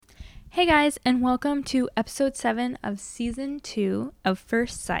Hey guys, and welcome to episode 7 of season 2 of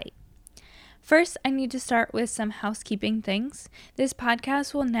First Sight. First, I need to start with some housekeeping things. This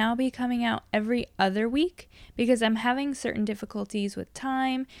podcast will now be coming out every other week because I'm having certain difficulties with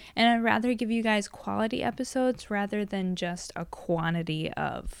time, and I'd rather give you guys quality episodes rather than just a quantity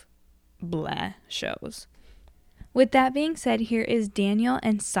of bleh shows. With that being said, here is Daniel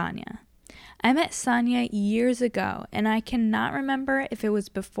and Sonya. I met Sonya years ago, and I cannot remember if it was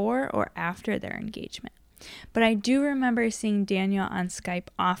before or after their engagement. But I do remember seeing Daniel on Skype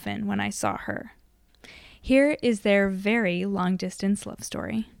often when I saw her. Here is their very long-distance love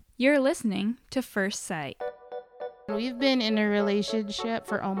story. You're listening to First Sight. We've been in a relationship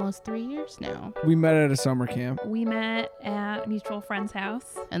for almost 3 years now. We met at a summer camp. We met at a mutual friend's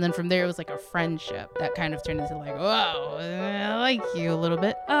house. And then from there, it was like a friendship that kind of turned into like, whoa, I like you a little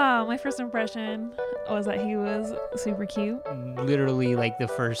bit. Oh, my first impression was that he was super cute. Literally, like, the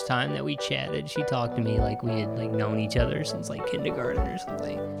first time that we chatted, she talked to me like we had, like, known each other since, like, kindergarten or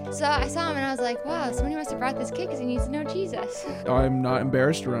something. So I saw him and I was like, wow, somebody must have brought this kid because he needs to know Jesus. I'm not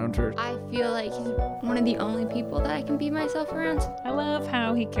embarrassed around her. I feel like he's one of the only people that I can be myself around. I love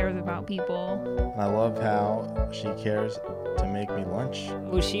how he cares about people. I love how she cares to make me lunch.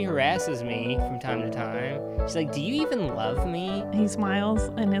 Well, she harasses me from time to time. She's like, do you even love me? He smiles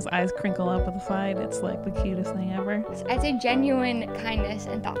and his eyes crinkle up at the side. It's like the cutest thing ever. I'd say genuine kindness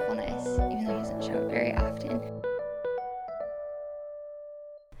and thoughtfulness, even though he doesn't show it very often.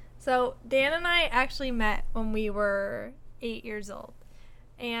 So Dan and I actually met when we were 8 years old.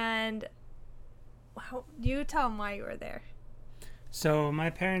 And you tell them why you were there. So my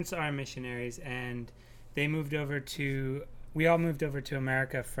parents are missionaries, and we all moved over to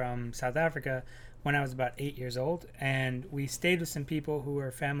America from South Africa when I was about 8 years old, and we stayed with some people who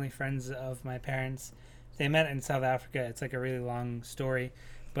were family friends of my parents. They met in South Africa. It's like a really long story,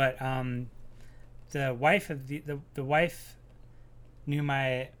 but the wife of the wife knew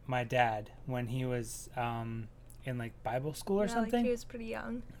my dad when he was in like Bible school or something. Like he was pretty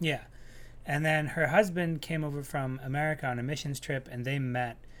young. Yeah. And then her husband came over from America on a missions trip, and they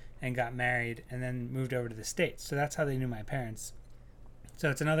met and got married and then moved over to the States. So that's how they knew my parents. So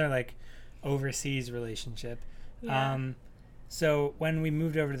it's another like overseas relationship. Yeah. So when we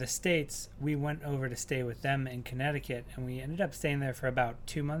moved over to the States, we went over to stay with them in Connecticut, and we ended up staying there for about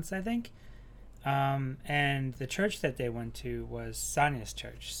 2 months, I think. And the church that they went to was Sonya's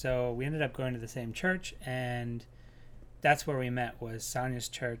church. So we ended up going to the same church, and that's where we met, was Sonya's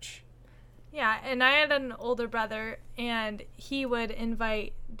church. Yeah, and I had an older brother, and he would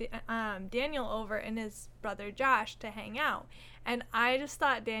invite Daniel over and his brother Josh to hang out. And I just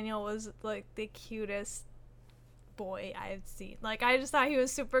thought Daniel was like the cutest boy I've seen. Like, I just thought he was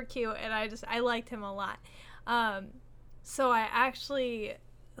super cute, and I liked him a lot. So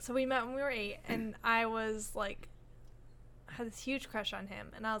we met when we were 8, and I was like, had this huge crush on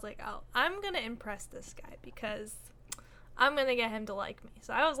him, and I was like, oh, I'm gonna impress this guy because I'm gonna get him to like me.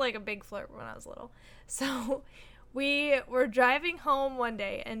 So I was like a big flirt when I was little. So we were driving home one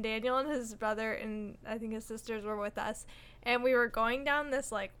day, and Daniel and his brother and I think his sisters were with us, and we were going down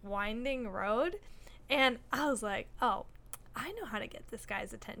this like winding road, and I was like, oh, I know how to get this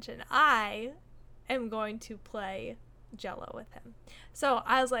guy's attention. I am going to play Jello with him. So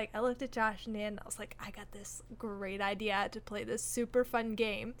I was like, I looked at Josh and Dan, and I was like, I got this great idea to play this super fun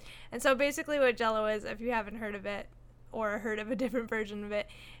game. And so basically what Jello is, if you haven't heard of it or heard of a different version of it,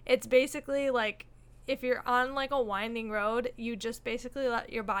 it's basically like if you're on like a winding road, you just basically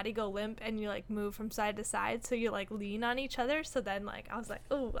let your body go limp and you like move from side to side, so you like lean on each other. So then like I was like,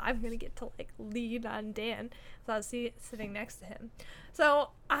 oh, I'm gonna get to like lean on Dan. So I was sitting next to him.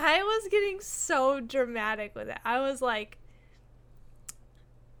 So I was getting so dramatic with it. I was like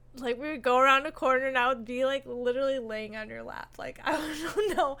we would go around a corner and I would be like literally laying on your lap. Like, I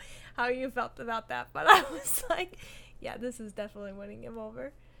don't know how you felt about that, but I was like, yeah, this is definitely winning him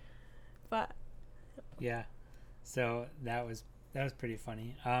over. But yeah, so that was pretty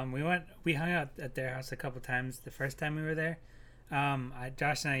funny. We hung out at their house a couple times the first time we were there.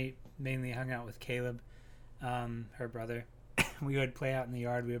 Josh and I mainly hung out with Caleb, her brother. We would play out in the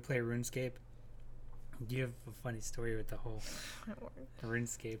yard. We would play RuneScape. You have a funny story with the whole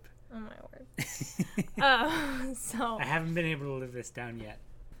RuneScape. Oh my word. So I haven't been able to live this down yet.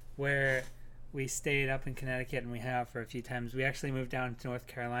 Where we stayed up in Connecticut and we hung out for a few times. We actually moved down to North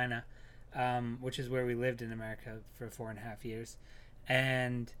Carolina, which is where we lived in America for 4.5 years.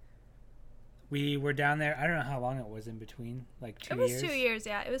 And we were down there. I don't know how long it was in between, like 2 years. It was 2 years,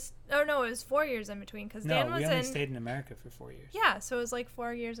 yeah. It was 4 years in between because Dan was we only stayed in America for 4 years. Yeah, so it was like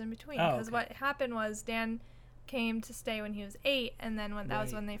 4 years in between. Because what happened was Dan came to stay when he was 8, and then when that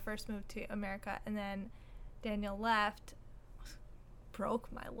was Right. when they first moved to America, and then Daniel left.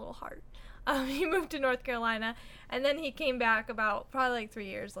 Broke my little heart. He moved to North Carolina, and then he came back about probably like 3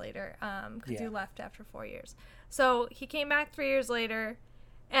 years later, because he Yeah. left after 4 years. So he came back 3 years later,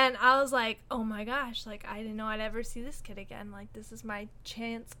 and I was like, oh my gosh, like I didn't know I'd ever see this kid again. Like this is my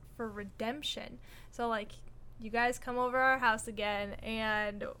chance for redemption. So like, you guys come over our house again,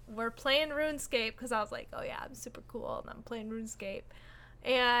 and we're playing RuneScape, because I was like, oh yeah, I'm super cool, and I'm playing RuneScape,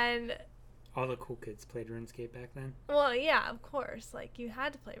 and All the cool kids played RuneScape back then. well, yeah, of course. Like, you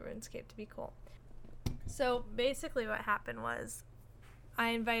had to play RuneScape to be cool. So, basically what happened was I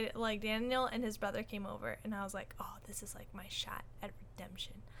invited, like, Daniel and his brother came over, and I was like, oh, this is, like, my shot at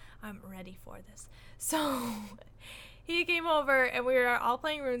redemption. I'm ready for this. So, he came over, and we were all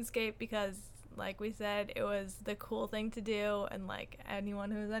playing RuneScape because, like we said, it was the cool thing to do, and, like,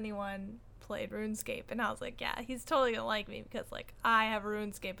 anyone who's anyone played RuneScape, and I was like, yeah, he's totally gonna like me because like I have a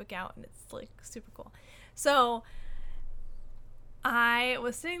RuneScape account and it's like super cool. So I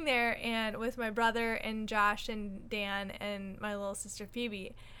was sitting there and with my brother and Josh and Dan and my little sister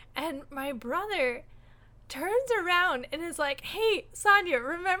Phoebe, and my brother turns around and is like, hey Sonya,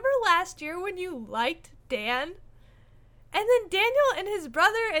 remember last year when you liked Dan? And then Daniel and his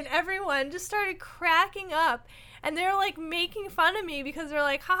brother and everyone just started cracking up. And they were, like, making fun of me because they're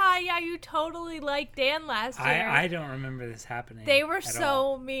like, haha, yeah, you totally liked Dan last year. I don't remember this happening. They were at so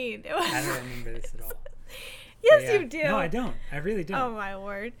all. mean. I don't remember this at all. Yes, But yeah. you do. No, I don't. I really don't. Oh, my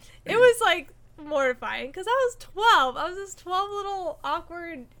word. It was, like, mortifying because I was 12. I was this 12 little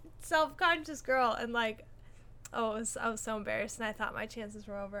awkward, self-conscious girl. And, like, I was so embarrassed, and I thought my chances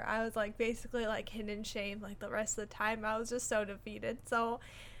were over. I was, like, basically, like, hidden in shame, like, the rest of the time. I was just so defeated. So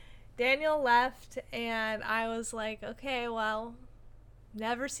Daniel left, and I was like, okay, well,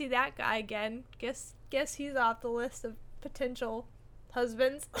 never see that guy again. Guess he's off the list of potential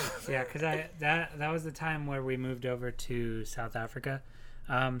husbands. Yeah, because that was the time where we moved over to South Africa.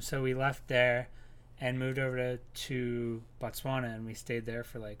 So we left there and moved over to Botswana, and we stayed there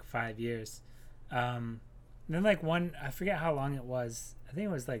for like 5 years. Then like I forget how long it was. I think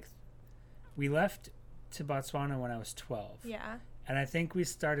it was like, we left to Botswana when I was 12. Yeah. And I think we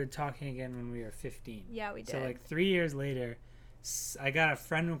started talking again when we were 15. Yeah, we did. So like 3 years later, I got a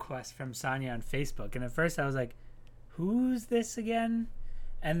friend request from Sonya on Facebook. And at first I was like, who's this again?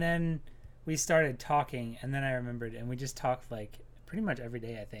 And then we started talking, and then I remembered, and we just talked like pretty much every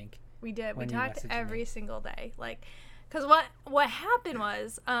day, I think. We did. We when you talked messaged every me. single day. Like, because what happened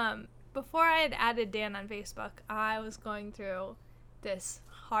was, before I had added Dan on Facebook, I was going through this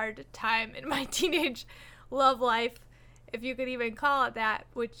hard time in my teenage love life, if you could even call it that,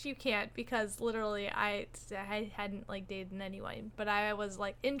 which you can't, because literally I hadn't like dated anyone, but I was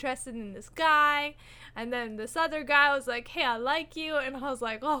like interested in this guy, and then this other guy was like, hey, I like you, and I was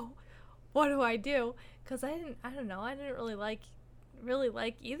like, oh, what do I do? Because I didn't really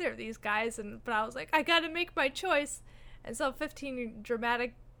like either of these guys, but I was like, I gotta make my choice. And so 15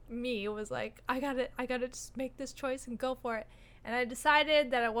 dramatic me was like, I gotta just make this choice and go for it. And I decided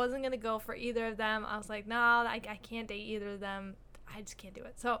that I wasn't going to go for either of them. I was like, no, I can't date either of them. I just can't do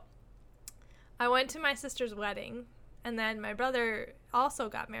it. So I went to my sister's wedding, and then my brother also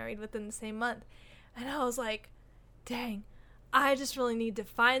got married within the same month. And I was like, dang, I just really need to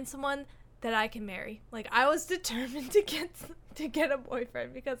find someone that I can marry. Like, I was determined to get a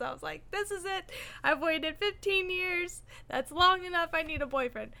boyfriend, because I was like, this is it. I've waited 15 years. That's long enough. I need a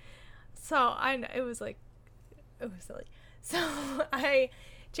boyfriend. So I know it was silly. So I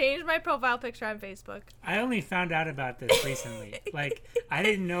changed my profile picture on Facebook. I only found out about this recently. Like, I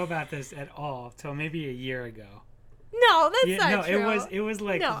didn't know about this at all till maybe a year ago. No, that's not true. No, it was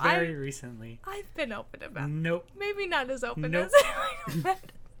like No, very recently. I've been open about it. Nope. Maybe not as open Nope. as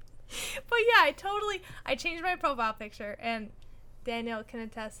but yeah, I changed my profile picture, and Daniel can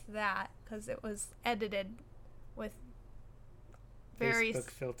attest to that, because it was edited with very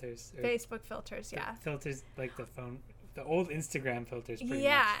Facebook filters. Facebook filters, yeah. Filters like the old Instagram filters, pretty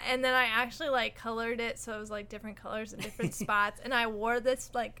Yeah, much. and then I actually like colored it so it was like different colors and different spots, and I wore this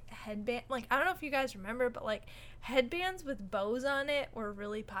like headband. Like, I don't know if you guys remember, but like headbands with bows on it were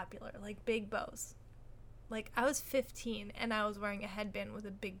really popular, like big bows. Like, I was 15 and I was wearing a headband with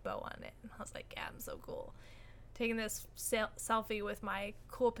a big bow on it, and I was like, yeah, I'm so cool. Taking this selfie with my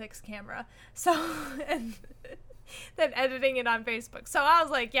Coolpix camera. So, and then editing it on Facebook. So I was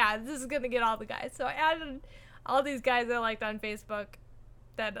like, yeah, this is gonna get all the guys. So I added all these guys I liked on Facebook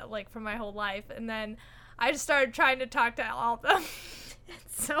that like for my whole life, and then I just started trying to talk to all of them.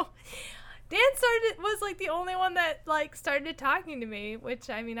 So was like the only one that like started talking to me, which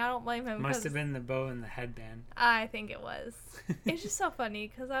I mean I don't blame him. Must have been the bow and the headband. I think it was. It's just so funny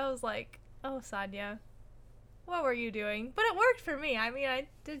because I was like, oh, Sonya, what were you doing? But it worked for me. I mean, I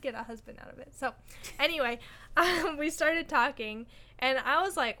did get a husband out of it. So anyway, we started talking and I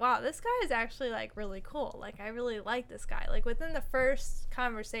was like, wow, this guy is actually like really cool. Like I really like this guy. Like within the first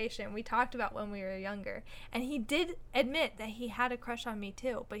conversation, we talked about when we were younger and he did admit that he had a crush on me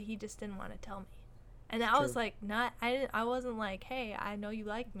too, but he just didn't want to tell me. And I was like, I wasn't like, hey, I know you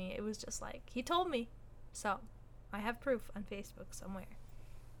like me. It was just like, he told me. So I have proof on Facebook somewhere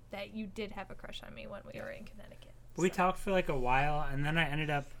that you did have a crush on me when we were in Connecticut. We talked for like a while, and then we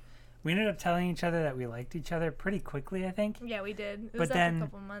ended up telling each other that we liked each other pretty quickly, I think. Yeah, we did. It But was after then, a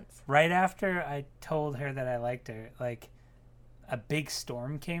couple months. right after I told her that I liked her, like, a big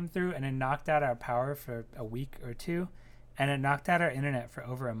storm came through, and it knocked out our power for a week or two, and it knocked out our internet for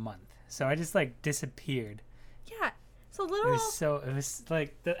over a month. So I just, like, disappeared. Yeah. So It literal. was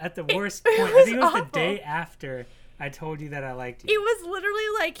like, at the worst point, I think it was awful. the day after I told you that I liked It you. was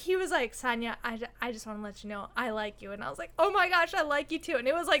literally like, he was like, Sonya, I just want to let you know I like you. And I was like, oh my gosh, I like you too. And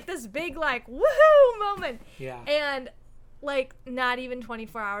it was like this big, like, woohoo moment. Yeah. And like, not even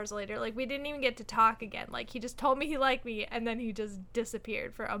 24 hours later, like, we didn't even get to talk again. Like, he just told me he liked me, and then he just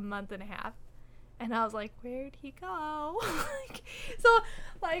disappeared for a month and a half. And I was like, where'd he go? So,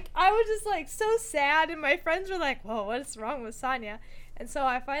 like, I was just, like, so sad. And my friends were like, whoa, what's wrong with Sonya? And so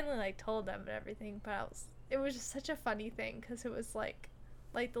I finally, like, told them and everything. But it was just such a funny thing because it was, like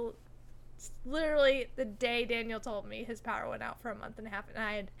literally the day Daniel told me his power went out for a month and a half.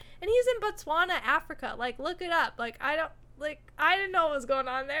 And he's in Botswana, Africa. Like, look it up. Like, I didn't know what was going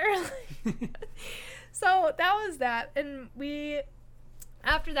on there. So that was that. And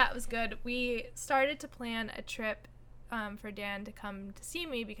after that was good, we started to plan a trip for Dan to come to see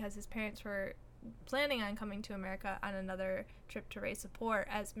me because his parents were planning on coming to America on another trip to raise support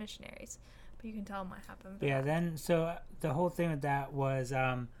as missionaries. But you can tell them what happened. Yeah, then, so the whole thing with that was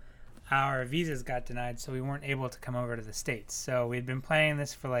our visas got denied, so we weren't able to come over to the States. So we'd been planning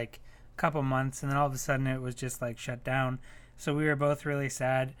this for like a couple months, and then all of a sudden it was just like shut down. So we were both really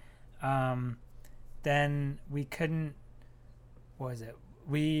sad. Then we couldn't, what was it?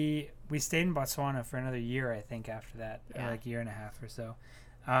 We stayed in Botswana for another year, I think, after that, or like a year and a half or so.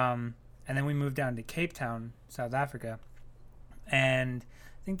 And then we moved down to Cape Town, South Africa. And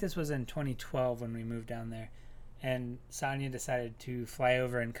I think this was in 2012 when we moved down there. And Sonya decided to fly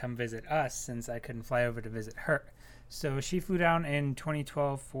over and come visit us since I couldn't fly over to visit her. So she flew down in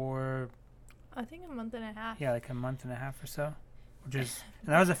 2012 for, I think, a month and a half. yeah, like a month and a half or so. And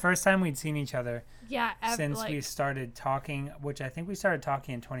that was the first time we'd seen each other since we started talking, which I think we started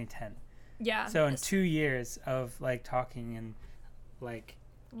talking in 2010. Yeah. So in 2 years of like talking and like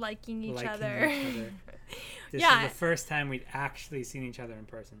liking each other. This is the first time we'd actually seen each other in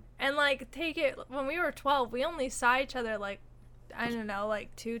person. And like, when we were 12, we only saw each other like, I don't know,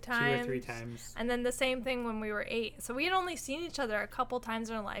 like 2 times. 2 or 3 times. And then the same thing when we were 8. So we had only seen each other a couple times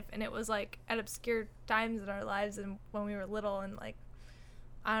in our life, and it was like at obscure times in our lives and when we were little and like,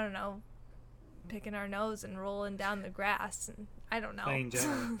 I don't know, picking our nose and rolling down the grass and I don't know. Playing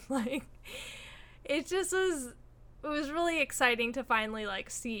Jenga. Like, it was really exciting to finally like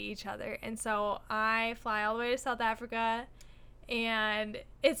see each other. And so I fly all the way to South Africa, and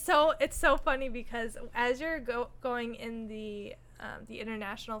it's so funny because as you're going in the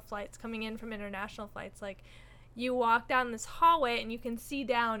international flights, coming in from international flights, like, you walk down this hallway and you can see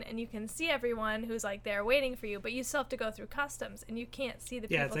down and you can see everyone who's like there waiting for you, but you still have to go through customs and you can't see the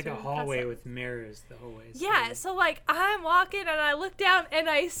people. Yeah, it's like a hallway customs. with mirrors the whole way. Yeah, so like I'm walking and I look down and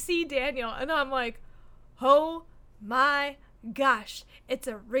I see Daniel and I'm like, oh my gosh, it's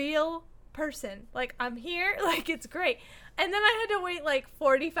a real person. Like, I'm here, like, it's great. And then I had to wait like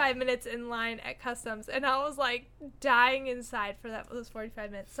 45 minutes in line at customs, and I was like dying inside for those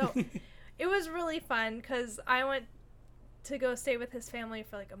 45 minutes. So it was really fun because I went to go stay with his family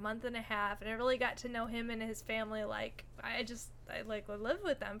for like a month and a half, and I really got to know him and his family. Like, I like lived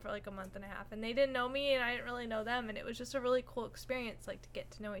with them for like a month and a half, and they didn't know me and I didn't really know them, and it was just a really cool experience, like, to get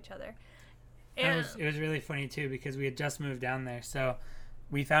to know each other. And it was really funny too because we had just moved down there, so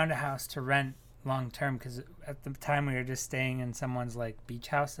we found a house to rent long term because at the time we were just staying in someone's like beach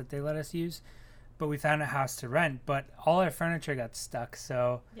house that they let us use, but we found a house to rent, but all our furniture got stuck,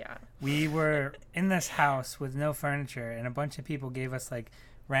 so yeah, we were in this house with no furniture, and a bunch of people gave us like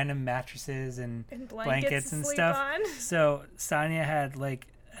random mattresses and blankets and stuff on. So Sonya had like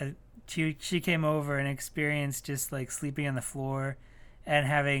she came over and experienced just like sleeping on the floor and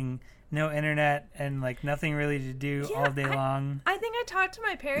having no internet and like nothing really to do all day long. I think I talked to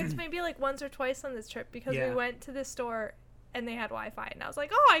my parents maybe like once or twice on this trip because Yeah. we went to the store and they had Wi-Fi, and I was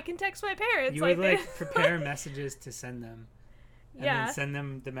like, oh, I can text my parents. You would like prepare messages to send them. And Yeah. then send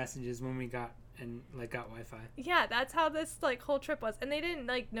them the messages when we got Wi-Fi. Yeah, that's how this like whole trip was, and they didn't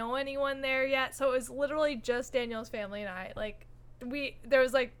like know anyone there yet, so it was literally just Daniel's family and I. Like, there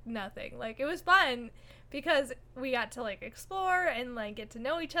was like nothing. Like, it was fun because we got to like explore and like get to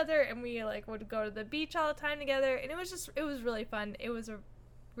know each other, and we like would go to the beach all the time together, and it was really fun. It was a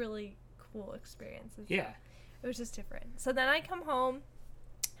really cool experience. Yeah. It was just different. So then I come home,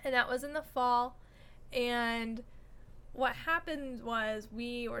 and that was in the fall, and what happened was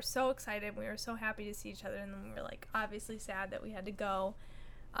we were so excited. We were so happy to see each other, and then we were like obviously sad that we had to go.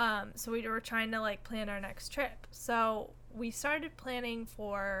 So we were trying to like plan our next trip. So we started planning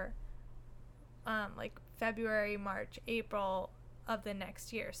for like February, March, April of the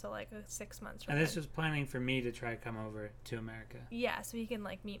next year. So like 6 months from And this then. was planning for me to try to come over to America. Yeah, so he can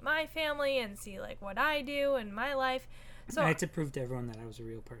like meet my family and see like what I do in my life. So I had to prove to everyone that I was a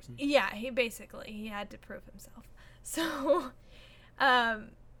real person. yeah, he had to prove himself. So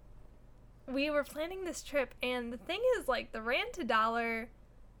we were planning this trip, and the thing is, like, the rand to dollar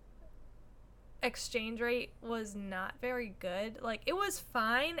exchange rate was not very good. Like, it was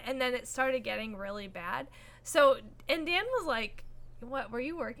fine, and then it started getting really bad. So, and Dan was like, what, were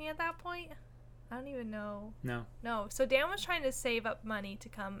you working at that point? I don't even know. No. So Dan was trying to save up money to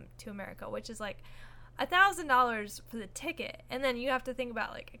come to America, which is like $1,000 for the ticket, and then you have to think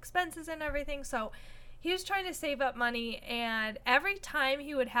about like expenses and everything. So he was trying to save up money, and every time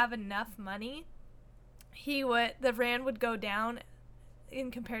he would have enough money, the rand would go down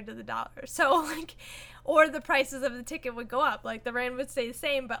in compared to the dollar. So like, or the prices of the ticket would go up. Like the rand would stay the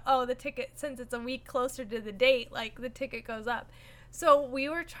same, but the ticket, since it's a week closer to the date, like the ticket goes up. So we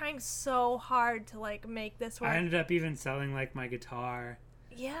were trying so hard to like make this work. I ended up even selling like my guitar.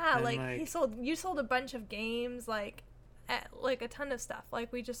 Yeah, and, like you sold a bunch of games, like a ton of stuff.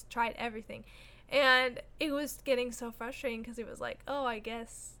 Like we just tried everything. And it was getting so frustrating because it was like, oh, I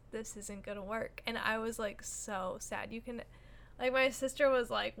guess this isn't going to work. And I was like so sad. My sister was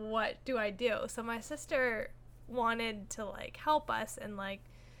like, what do I do? So my sister wanted to like help us and like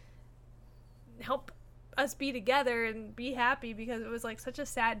help us be together and be happy, because it was like such a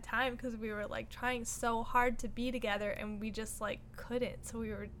sad time because we were like trying so hard to be together and we just like couldn't. So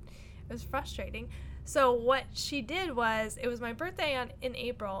it was frustrating. So what she did was, it was my birthday in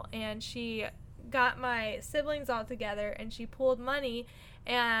April, and she got my siblings all together and she pooled money,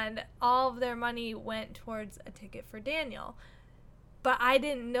 and all of their money went towards a ticket for Daniel. But I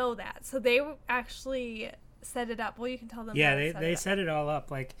didn't know that. So they actually set it up. Well, you can tell them. Yeah, they set it all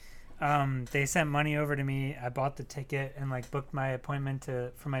up. Like, they sent money over to me. I bought the ticket and like booked my appointment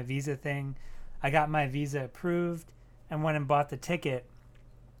for my visa thing. I got my visa approved and went and bought the ticket.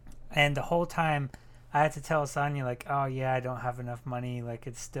 And the whole time I had to tell Sonya like, oh yeah, I don't have enough money. Like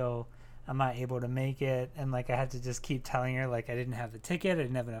I'm not able to make it. And like I had to just keep telling her like I didn't have the ticket. I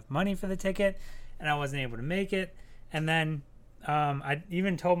didn't have enough money for the ticket and I wasn't able to make it. And then I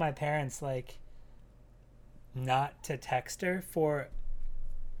even told my parents like not to text her for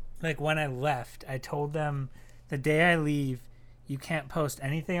like when I left. I told them the day I leave, you can't post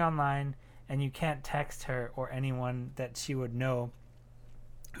anything online and you can't text her or anyone that she would know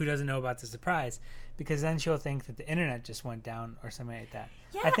who doesn't know about the surprise, because then she'll think that the internet just went down or something like that.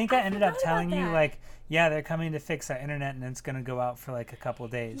 Yeah, I think I ended up forgot telling about you that. like, yeah, they're coming to fix our internet and it's going to go out for like a couple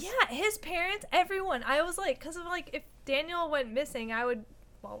days. Yeah, his parents, everyone. I was like, because of like, if Daniel went missing,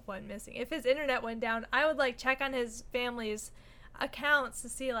 if his internet went down, I would like check on his family's accounts to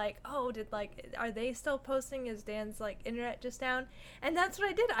see like, oh, are they still posting? Is Dan's like internet just down? And that's what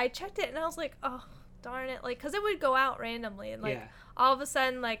I did. I checked it and I was like, oh, darn it. Like, because it would go out randomly, and like Yeah. all of a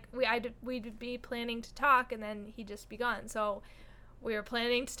sudden, like we'd be planning to talk and then he'd just be gone. So we were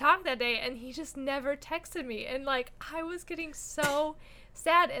planning to talk that day and he just never texted me, and like I was getting so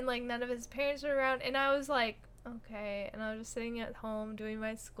sad, and like none of his parents were around, and I was like, okay, and I was just sitting at home doing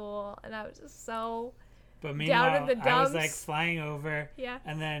my school, and I was just so But down meanwhile, in the I was dumps. like flying over, Yeah.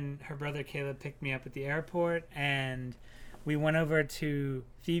 and then her brother Caleb picked me up at the airport, and we went over to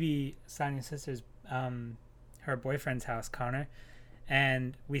Phoebe, Sonya's sister's, her boyfriend's house, Connor,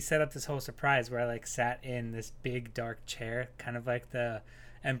 and we set up this whole surprise where I like sat in this big dark chair, kind of like the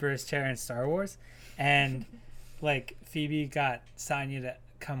Emperor's chair in Star Wars, and like Phoebe got Sonya to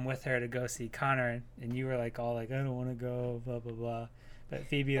come with her to go see Connor, and you were like all like, I don't want to go, blah blah blah, but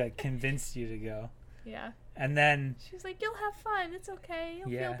Phoebe like convinced you to go. Yeah. And then She was like, you'll have fun. It's okay. You'll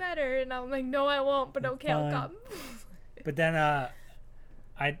Yeah. feel better. And I'm like, no, I won't. But okay, I'll Fine. come. but then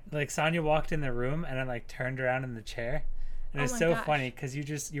I like Sonya walked in the room and I like turned around in the chair And it's my so gosh. funny because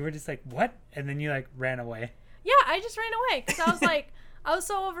you were just like, what? And then you like ran away. Yeah, I just ran away because I was like, I was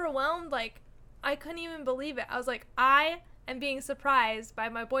so overwhelmed. Like, I couldn't even believe it. I was like, I am being surprised by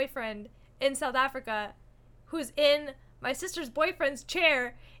my boyfriend in South Africa, who's in my sister's boyfriend's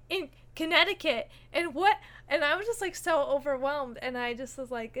chair in Connecticut. And what? And I was just like so overwhelmed. And I just was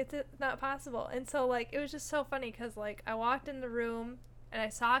like, it's not possible. And so like, it was just so funny because like I walked in the room and I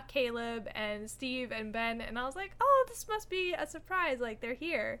saw Caleb and Steve and Ben. And I was like, oh, this must be a surprise. Like, they're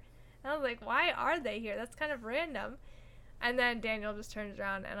here. And I was like, why are they here? That's kind of random. And then Daniel just turns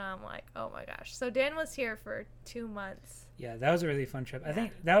around and I'm like, oh my gosh. So Dan was here for 2 months. Yeah, that was a really fun trip. I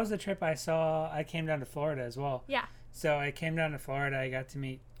think that was the trip I came down to Florida as well. Yeah. So I came down to Florida. I got to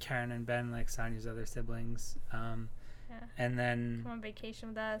meet Karen and Ben, like Sonya's other siblings. And then Come on vacation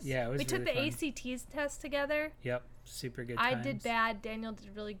with us. Yeah, it was We took really the fun. ACTs test together. Yep, super good I times. did bad. Daniel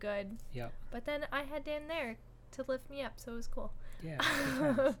did really good. Yep. But then I had Dan there to lift me up, so it was cool. Yeah.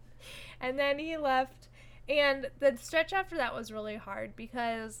 good times. And then he left. And the stretch after that was really hard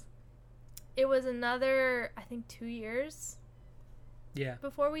because it was another, I think, 2 years Yeah.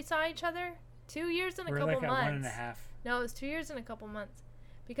 before we saw each other. 2 years and a We're couple like months. at 1.5. No, it was 2 years and a couple months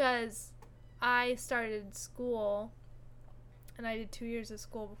because I started school and I did 2 years of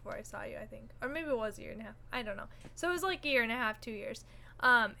school before I saw you, I think. Or maybe it was a year and a half. I don't know. So it was like a year and a half, 2 years.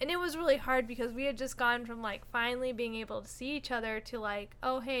 And it was really hard because we had just gone from like finally being able to see each other to like,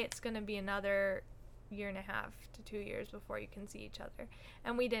 oh, hey, it's going to be another year and a half to 2 years before you can see each other.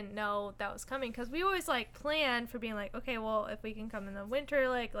 And we didn't know that was coming because we always like plan for being like, okay, well, if we can come in the winter,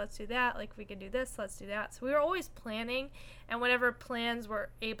 like let's do that. Like if we can do this, let's do that. So we were always planning, and whenever plans were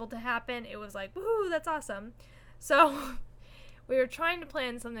able to happen, it was like, woohoo, that's awesome. So we were trying to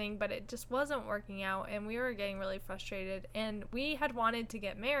plan something, but it just wasn't working out, and we were getting really frustrated. And we had wanted to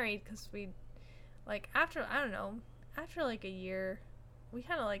get married because we, like, after like a year, we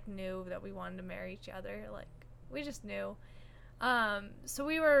kind of like knew that we wanted to marry each other. Like, we just knew. So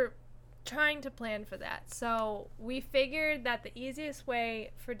we were trying to plan for that. So we figured that the easiest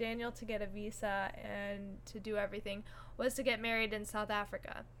way for Daniel to get a visa and to do everything was to get married in South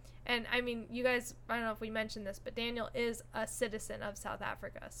Africa. And I mean, you guys, I don't know if we mentioned this, but Daniel is a citizen of South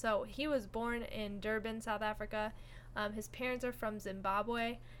Africa. So he was born in Durban, South Africa. His parents are from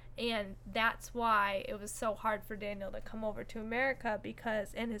Zimbabwe. And that's why it was so hard for Daniel to come over to America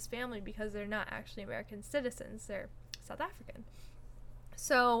and his family, because they're not actually American citizens. They're South African.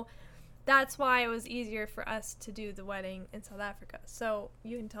 So that's why it was easier for us to do the wedding in South Africa. So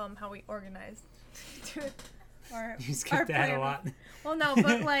you can tell them how we organized You skipped that a lot. Well, no,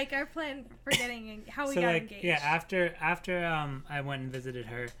 but like our plan for getting how we got engaged. Yeah, after I went and visited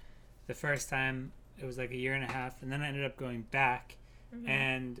her the first time, it was like a year and a half, and then I ended up going back. Mm-hmm.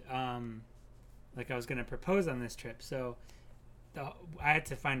 And like I was gonna propose on this trip, so I had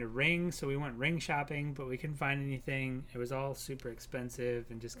to find a ring. So we went ring shopping, but we couldn't find anything. It was all super expensive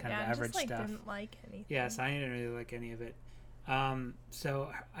and just kind of average just, like, stuff. Didn't like anything. Yeah, so I didn't really like any of it. So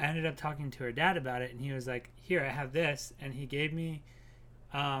I ended up talking to her dad about it, and he was like, "Here, I have this," and he gave me,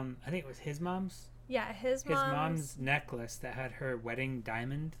 I think it was his mom's. Yeah, his mom's necklace that had her wedding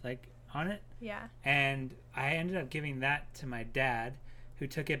diamond like on it. Yeah. And I ended up giving that to my dad, who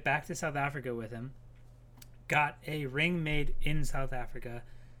took it back to South Africa with him, got a ring made in South Africa,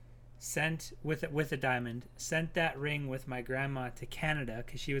 sent with a diamond, sent that ring with my grandma to Canada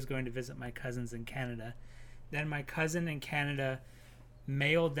because she was going to visit my cousins in Canada. Then my cousin in Canada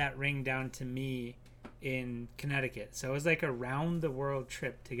mailed that ring down to me in Connecticut. So it was like a round the world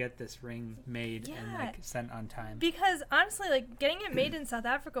trip to get this ring made and like sent on time. Because honestly, like getting it made in South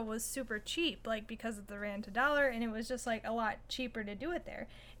Africa was super cheap, like because of the rand to dollar, and it was just like a lot cheaper to do it there.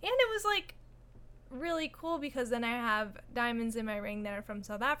 And it was like really cool because then I have diamonds in my ring that are from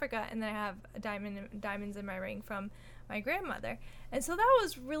South Africa, and then I have diamonds in my ring from my grandmother. And so that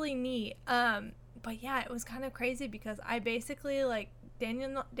was really neat. But yeah, it was kind of crazy because I basically like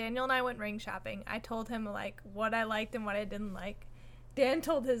Daniel and I went ring shopping. I told him like what I liked and what I didn't like. Dan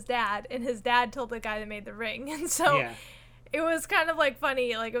told his dad, and his dad told the guy that made the ring. And so it was kind of like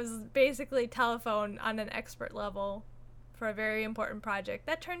funny. Like it was basically telephone on an expert level for a very important project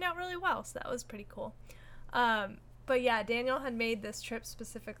that turned out really well. So that was pretty cool. But yeah, Daniel had made this trip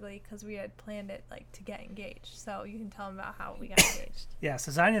specifically because we had planned it like to get engaged. So you can tell him about how we got engaged. Yeah,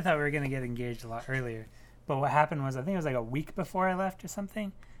 so Sonya thought we were going to get engaged a lot earlier. But what happened was, I think it was like a week before I left or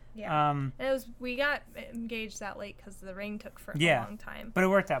something. Yeah. And we got engaged that late because the ring took for a long time. But it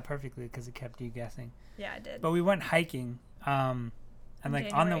worked out perfectly because it kept you guessing. Yeah, it did. But we went hiking. And like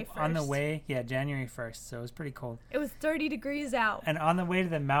January on the 1st. way, January 1st, so it was pretty cold. It was 30 degrees out. And on the way to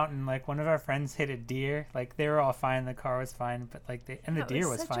the mountain, like one of our friends hit a deer. Like they were all fine, the car was fine, but like the That deer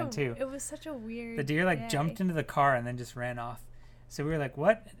was such fine too. It was such a weird The deer like day. jumped into the car and then just ran off. So we were like,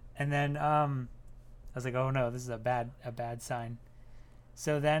 "What?" And then I was like, "Oh no, this is a bad sign."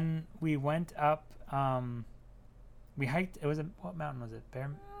 So then we went up. We hiked. It was what mountain was it? Bear.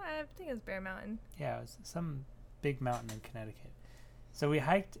 I think it was Bear Mountain. Yeah, it was some big mountain in Connecticut. So we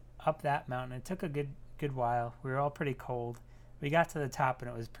hiked up that mountain. It took a good while. We were all pretty cold. We got to the top and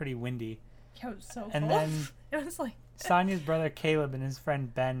it was pretty windy. Yeah, it was so And cold. then It was like Sonia's brother Caleb and his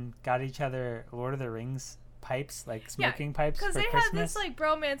friend Ben got each other Lord of the Rings pipes, like smoking pipes for because they Christmas. had this like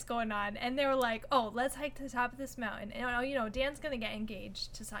bromance going on, and they were like, "Oh, let's hike to the top of this mountain." And you know, Dan's gonna get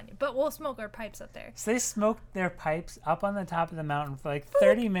engaged to Sonya, but we'll smoke our pipes up there. So they smoked their pipes up on the top of the mountain for like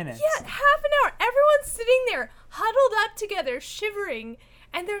 30 minutes. Yeah, half an hour. Everyone's sitting there, huddled up together, shivering,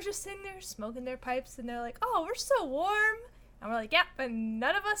 and they're just sitting there smoking their pipes, and they're like, "Oh, we're so warm," and we're like, "Yeah, but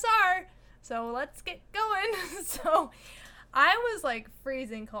none of us are. So let's get going." So I was like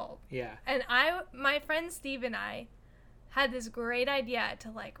freezing cold. Yeah. And my friend Steve and I had this great idea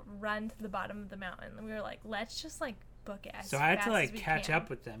to like run to the bottom of the mountain. And we were like, let's just like book it. So I had to like catch up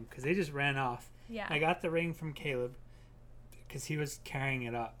with them because they just ran off. Yeah. I got the ring from Caleb because he was carrying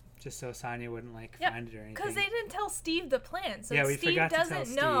it up just so Sonya wouldn't like find it or anything. Because they didn't tell Steve the plan. So Yeah, we Steve forgot to tell doesn't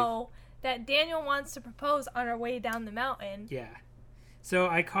Steve. know that Daniel wants to propose on our way down the mountain. Yeah. So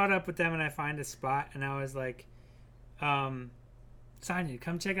I caught up with them and I find a spot and I was like, Sonya,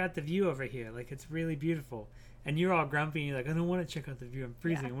 come check out the view over here. Like, it's really beautiful. And you're all grumpy and you're like, I don't want to check out the view. I'm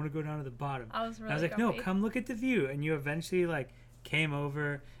freezing. I want to go down to the bottom. I was really And I was like, grumpy. no, come look at the view. And you eventually like came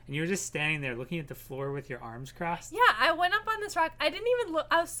over and you were just standing there looking at the floor with your arms crossed. Yeah, I went up on this rock. I didn't even look.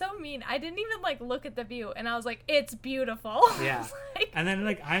 I was so mean. I didn't even like look at the view. And I was like, it's beautiful. Yeah. I was like, And then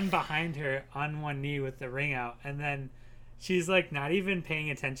like I'm behind her on one knee with the ring out. And then she's like not even paying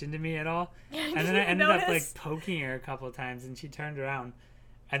attention to me at all. And then I ended up like poking her a couple of times and she turned around.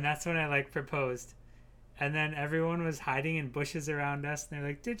 And that's when I like proposed. And then everyone was hiding in bushes around us and they're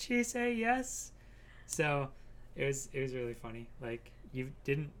like, did she say yes? So it was really funny. Like you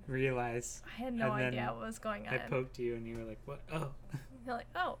didn't realize. I had no And then idea what was going on. I poked you and you were like, what? Oh. You're like,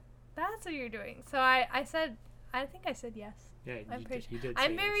 oh, that's what you're doing. So I think I said yes. Yeah, I'm pretty sure. you did.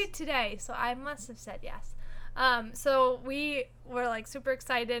 I'm say married yes. today, so I must have said yes. So we were like super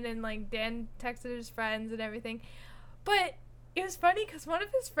excited, and like Dan texted his friends and everything. But it was funny because one of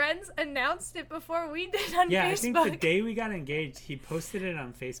his friends announced it before we did on Yeah, Facebook. I think the day we got engaged, he posted it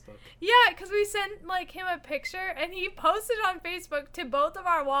on Facebook. Yeah, because we sent like him a picture, and he posted on Facebook to both of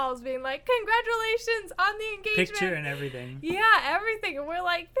our walls, being like, "Congratulations on the engagement." Picture and everything. Yeah, everything. And we're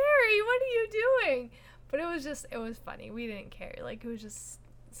like, Barry, what are you doing? But it was funny. We didn't care. Like, it was just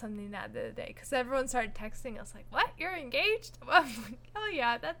something that the other day. Because everyone started texting us, like, what? You're engaged? I was like, oh,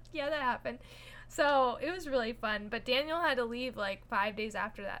 yeah, that happened. So it was really fun. But Daniel had to leave, like, 5 days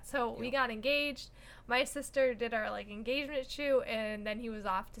after that. So we got engaged. My sister did our, like, engagement shoot, and then he was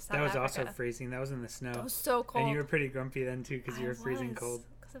off to South That was Africa. also freezing. That was in the snow. It was so cold. And you were pretty grumpy then, too, because you were freezing cold.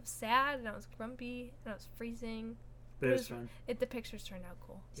 Because I was sad, and I was grumpy, and I was freezing. But it was fun. The pictures turned out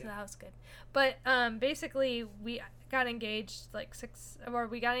cool, so Yeah. that was good. But basically, we got engaged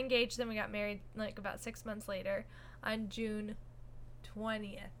we got engaged, then we got married like about 6 months later on June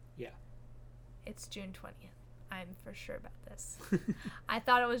 20th. Yeah. It's June 20th. I'm for sure about this. I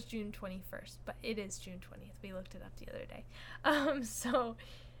thought it was June 21st, but it is June 20th. We looked it up the other day.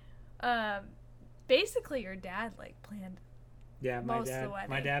 Basically, your dad like planned. Yeah, most of the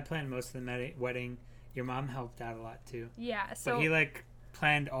wedding. my dad planned most of the wedding. Your mom helped out a lot too. Yeah, so But he like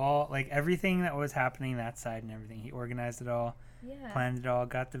planned all like everything that was happening that side and everything. He organized it all, yeah, planned it all,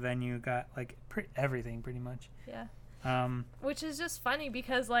 got the venue, got like everything pretty much. yeah. Which is just funny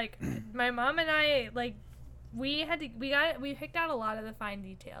because like my mom and I like we picked out a lot of the fine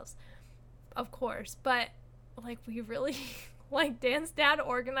details, of course, but like we really like Dan's dad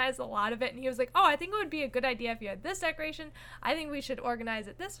organized a lot of it, and he was like, oh, I think it would be a good idea if you had this decoration. I think we should organize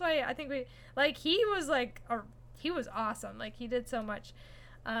it this way. I think he was awesome. Like he did so much,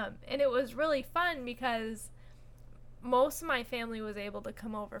 and it was really fun because most of my family was able to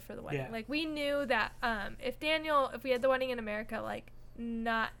come over for the wedding. Yeah. Like we knew that if we had the wedding in America, like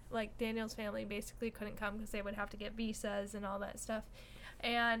not like Daniel's family basically couldn't come because they would have to get visas and all that stuff,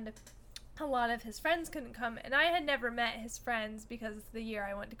 and a lot of his friends couldn't come, and I had never met his friends because the year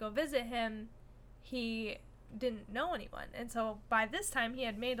I went to go visit him, he didn't know anyone, and so by this time he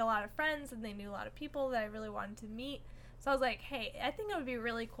had made a lot of friends and they knew a lot of people that I really wanted to meet. So I was like, hey, I think it would be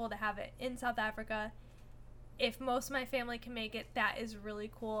really cool to have it in South Africa if most of my family can make it, that is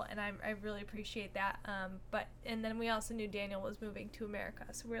really cool, and I really appreciate that. And then we also knew Daniel was moving to America,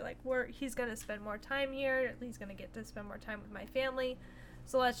 so we were like, he's gonna spend more time here. He's gonna get to spend more time with my family,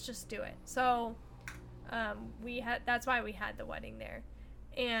 so let's just do it. So that's why we had the wedding there,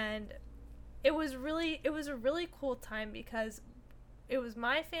 and it was a really cool time because it was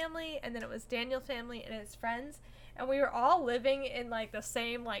my family, and then it was Daniel's family and his friends. And we were all living in, like, the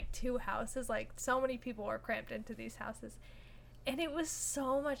same, like, 2 houses. Like, so many people were cramped into these houses. And it was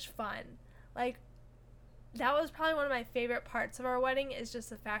so much fun. Like, that was probably one of my favorite parts of our wedding, is just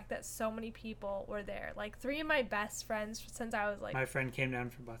the fact that so many people were there. Like, 3 of my best friends since I was, like... My friend came down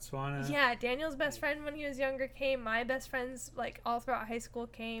from Botswana. Yeah, Daniel's best friend when he was younger came. My best friends, like, all throughout high school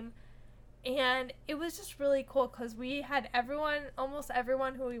came. And it was just really cool because we had almost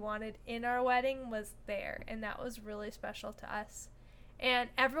everyone who we wanted in our wedding was there. And that was really special to us. And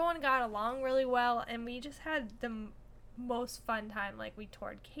everyone got along really well. And we just had the most fun time. Like, we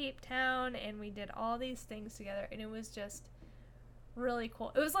toured Cape Town and we did all these things together. And it was just really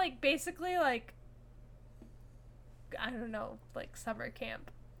cool. It was like basically like, I don't know, like summer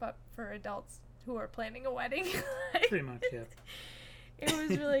camp, but for adults who are planning a wedding. Pretty much, yeah. It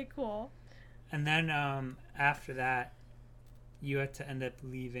was really cool. And then after that, you had to end up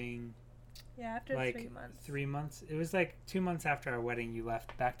leaving. Yeah, after like 3 months. 3 months. It was like 2 months after our wedding, you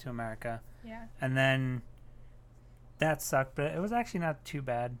left back to America. Yeah. And then that sucked, but it was actually not too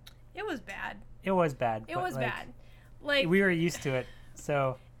bad. It was bad. It was bad. It was bad. Like, we were used to it,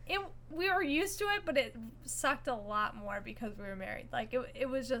 so. We were used to it, but it sucked a lot more because we were married. Like, it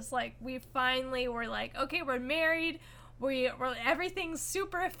was just like we finally were like, okay, we're married. We're everything's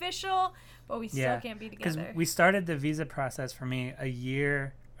super official, but we still can't be together. Because we started the visa process for me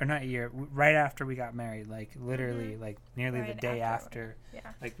right after we got married, like literally, like nearly the day after. Yeah.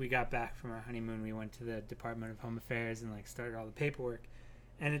 Like, we got back from our honeymoon, we went to the Department of Home Affairs and like started all the paperwork,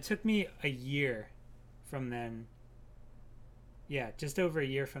 and it took me a year from then. Yeah, just over a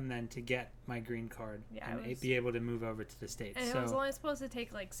year from then to get my green card and be able to move over to the States. And it was only supposed to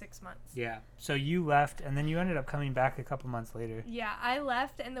take like 6 months. Yeah. So you left, and then you ended up coming back a couple months later. Yeah, I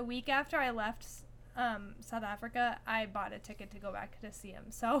left, and the week after I left South Africa, I bought a ticket to go back to see him.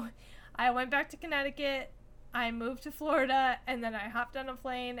 So I went back to Connecticut, I moved to Florida, and then I hopped on a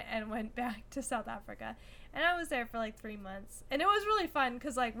plane and went back to South Africa. And I was there for like 3 months. And it was really fun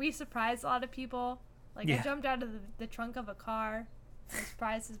because, like, we surprised a lot of people. Like, I jumped out of the trunk of a car. I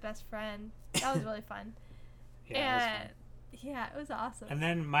surprised his best friend. That was really fun. Yeah, it was awesome. And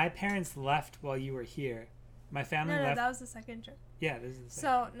then my parents left while you were here. My family left. No, that was the second trip. Yeah, this is the second.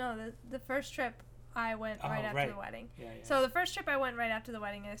 So, no, the first trip I went right after the wedding. Yeah. So the first trip I went right after the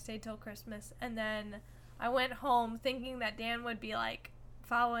wedding, and I stayed till Christmas. And then I went home thinking that Dan would be, like,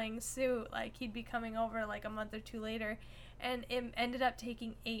 following suit. Like, he'd be coming over, like, a month or 2 later. And it ended up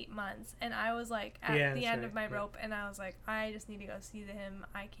taking 8 months, and I was like at the end of my rope, and I was like, I just need to go see him.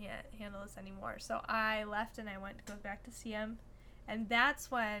 I can't handle this anymore. So I left, and I went to go back to see him, and that's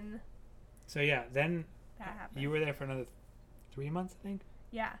when. So yeah, then that happened. You were there for another 3 months, I think.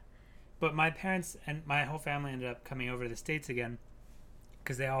 Yeah. But my parents and my whole family ended up coming over to the States again,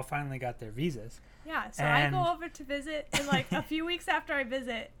 because they all finally got their visas. Yeah, so I go over to visit, and like a few weeks after I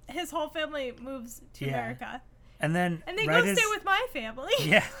visit, his whole family moves to America. And they go stay with my family.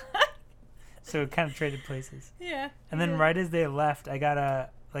 Yeah. So it kind of traded places. Yeah. And then right as they left, I got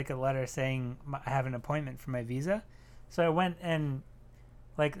a letter saying I have an appointment for my visa. So I went and,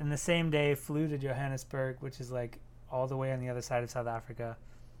 like, in the same day, flew to Johannesburg, which is like all the way on the other side of South Africa.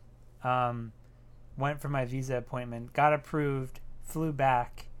 Went for my visa appointment, got approved, flew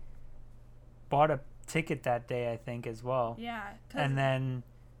back, bought a ticket that day, I think, as well. Yeah. And then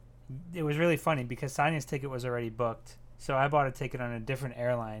it was really funny because Sonya's ticket was already booked. So I bought a ticket on a different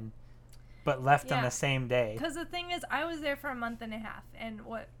airline, but left on the same day. Because the thing is, I was there for a month and a half. And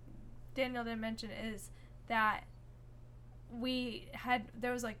what Daniel didn't mention is that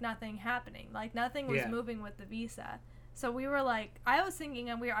there was like nothing happening. Like nothing was moving with the visa. So we were like, I was thinking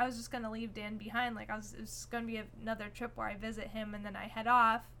I was just going to leave Dan behind. Like it was going to be another trip where I visit him and then I head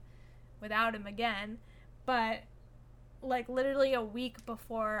off without him again. But like literally a week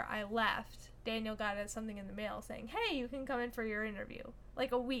before I left, Daniel got something in the mail saying, hey, you can come in for your interview.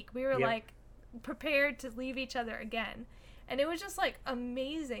 Like a week. We were like prepared to leave each other again. And it was just like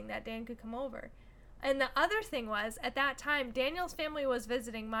amazing that Dan could come over. And the other thing was, at that time, Daniel's family was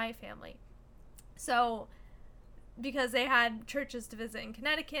visiting my family. So, because they had churches to visit in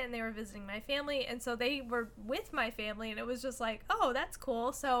Connecticut and they were visiting my family. And so they were with my family and it was just like, oh, that's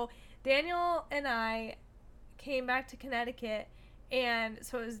cool. So Daniel and I came back to Connecticut And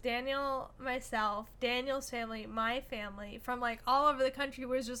so it was Daniel, myself, Daniel's family, my family, from like all over the country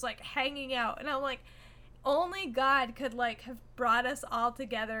was just like hanging out. And I'm like, only God could like have brought us all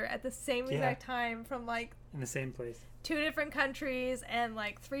together at the same exact time from like In the same place. 2 different countries and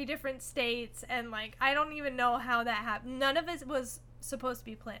like 3 different states. And like, I don't even know how that happened. None of it was supposed to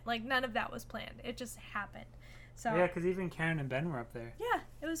be planned. Like, none of that was planned. It just happened. So Yeah, because even Karen and Ben were up there. yeah,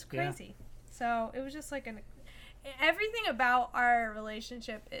 it was crazy. So it was just like everything about our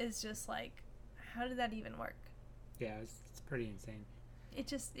relationship is just like, how did that even work? Yeah, it's pretty insane. It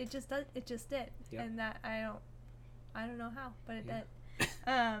just did. Yep. And that I don't know how, but it did.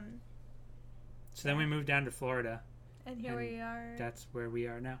 So then we moved down to Florida. And here we are That's where we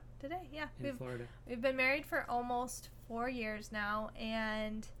are now, today. Yeah, in Florida. we've been married for almost 4 years now,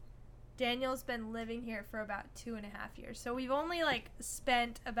 and Daniel's been living here for about 2.5 years. So we've only like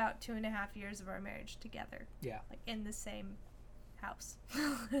spent about 2.5 years of our marriage together. Yeah. Like in the same house.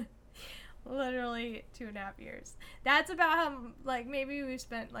 Literally 2.5 years. That's about how like maybe we've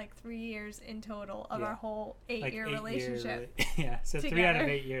spent like 3 years in total of our whole 8-year relationship. Yeah, so together. 3 out of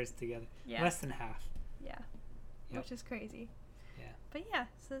 8 years together. Yeah. Less than half. Yeah. Yep. Which is crazy. Yeah. But yeah,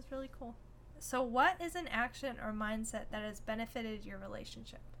 so it's really cool. So what is an action or mindset that has benefited your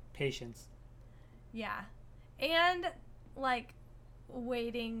relationship? Patience. Yeah. And like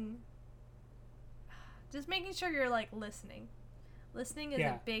waiting, just making sure you're like listening. Listening is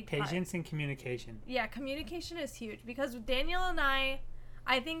a big part. Patience and communication. Yeah, communication is huge because with Daniel and I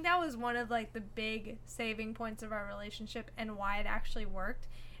think that was one of like the big saving points of our relationship and why it actually worked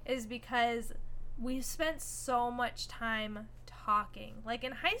is because we spent so much time talking. Like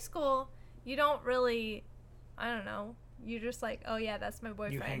in high school, you don't really, I don't know, you're just like, oh yeah, that's my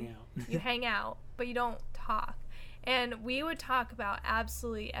boyfriend. You hang out. You hang out, but you don't talk. And we would talk about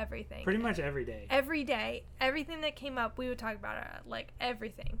absolutely everything. Pretty much every day. Every day. Everything that came up, we would talk about it, like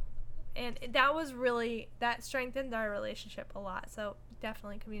everything. And that was really, that strengthened our relationship a lot. So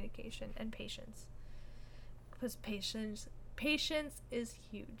definitely communication and patience. Because patience is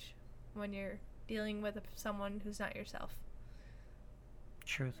huge when you're dealing with someone who's not yourself.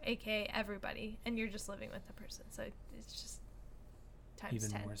 Truth. AKA everybody. And you're just living with the person. So it's just times Even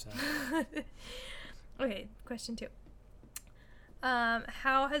 10. more so. Okay, question 2.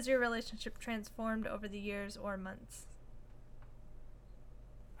 How has your relationship transformed over the years or months?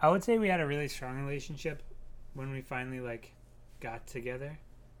 I would say we had a really strong relationship when we finally like got together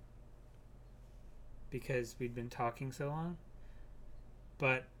because we'd been talking so long.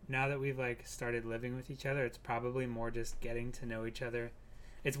 But now that we've like started living with each other, it's probably more just getting to know each other.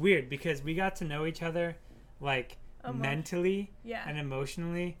 It's weird because we got to know each other like mentally and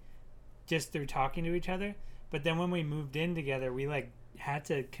emotionally just through talking to each other. But then when we moved in together, we like had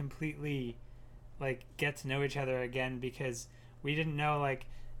to completely like get to know each other again because we didn't know like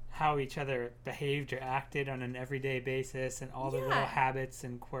how each other behaved or acted on an everyday basis and all the little habits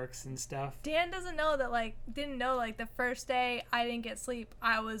and quirks and stuff. Dan didn't know the first day I didn't get sleep,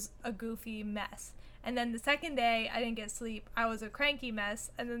 I was a goofy mess. And then the second day I didn't get sleep, I was a cranky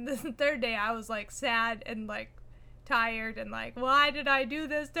mess. And then the third day I was like sad and like tired and like, why did I do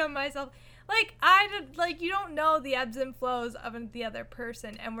this to myself? Like you don't know the ebbs and flows of the other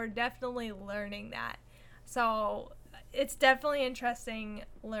person, and we're definitely learning that. So it's definitely interesting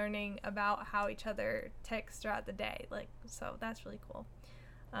learning about how each other ticks throughout the day. Like, so that's really cool.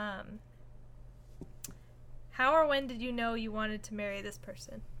 How or when did you know you wanted to marry this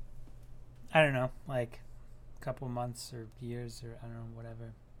person? I don't know, like a couple months or years or I don't know,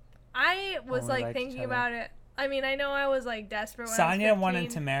 whatever. I was Only like liked thinking each other. about it. I mean, I know I was like desperate when Sonya I was 15. wanted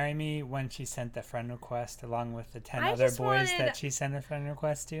to marry me when she sent the friend request along with the 10 I other just boys wanted- that she sent a friend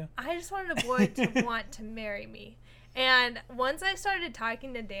request to. I just wanted a boy to want to marry me. And once I started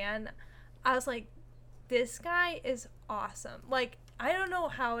talking to Dan, I was like, this guy is awesome. Like, I don't know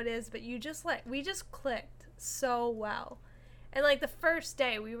how it is, but we just clicked so well. And like the first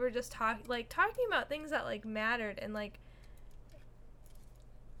day we were just talking about things that like mattered, and like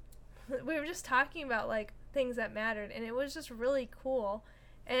we were just talking about like things that mattered, and it was just really cool.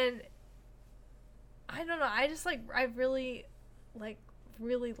 And I don't know, I really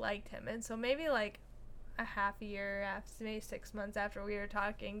liked him. And so maybe like a half a year after, maybe 6 months after we were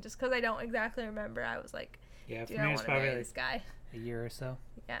talking, just because I don't exactly remember, I was like, Yeah, for dude, me I it's want to marry probably this guy. a year or so.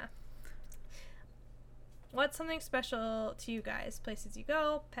 Yeah. What's something special to you guys? Places you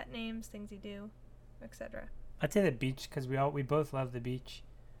go, pet names, things you do, etc. I'd say the beach because we both love the beach.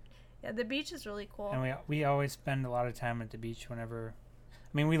 Yeah, the beach is really cool. And we always spend a lot of time at the beach whenever.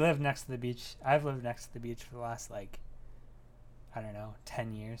 I mean, we live next to the beach. I've lived next to the beach for the last, like, I don't know,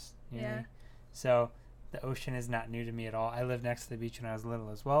 10 years. Nearly. Yeah. So The ocean is not new to me at all. I lived next to the beach when I was little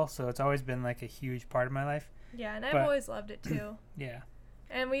as well, so it's always been like a huge part of my life. Yeah, and I've But- always loved it too. Yeah.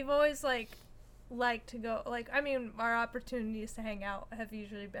 And we've always liked to go, our opportunities to hang out have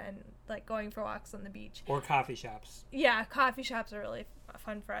usually been like going for walks on the beach. Or coffee shops. Yeah, coffee shops are really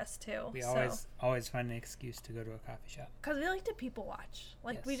fun for us too. We so. always find an excuse to go to a coffee shop. Because we like to people watch.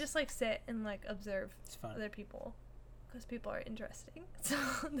 Like, we Yes. just, sit and, observe It's fun. other people. Because people are interesting. So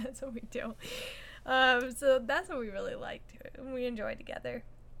that's what we do. So that's what we really like to. We enjoy together.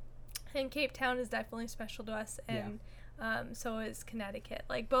 And Cape Town is definitely special to us. And so is Connecticut.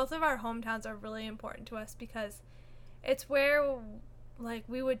 Like, both of our hometowns are really important to us because it's where,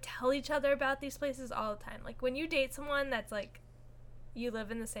 we would tell each other about these places all the time. Like, when you date someone that's, you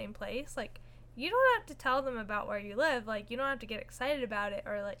live in the same place, you don't have to tell them about where you live. You don't have to get excited about it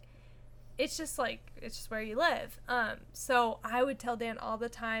or, it's just where you live. So I would tell Dan all the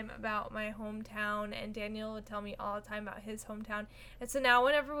time about my hometown, and Daniel would tell me all the time about his hometown. And so now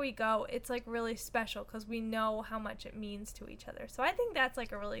whenever we go, it's really special because we know how much it means to each other. So I think that's a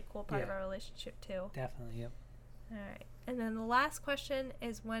really cool part of our relationship too. Definitely, yep. All right. And then the last question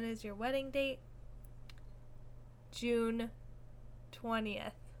is, when is your wedding date? June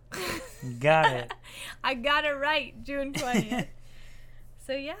 20th. Got it. I got it right, June 20th.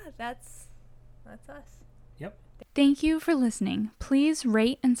 So yeah, that's us. Yep. Thank you for listening. Please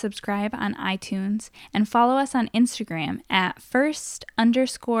rate and subscribe on iTunes and follow us on Instagram at @first_SITE.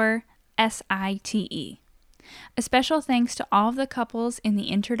 A special thanks to all of the couples in the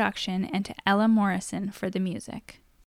introduction and to Ella Morrison for the music.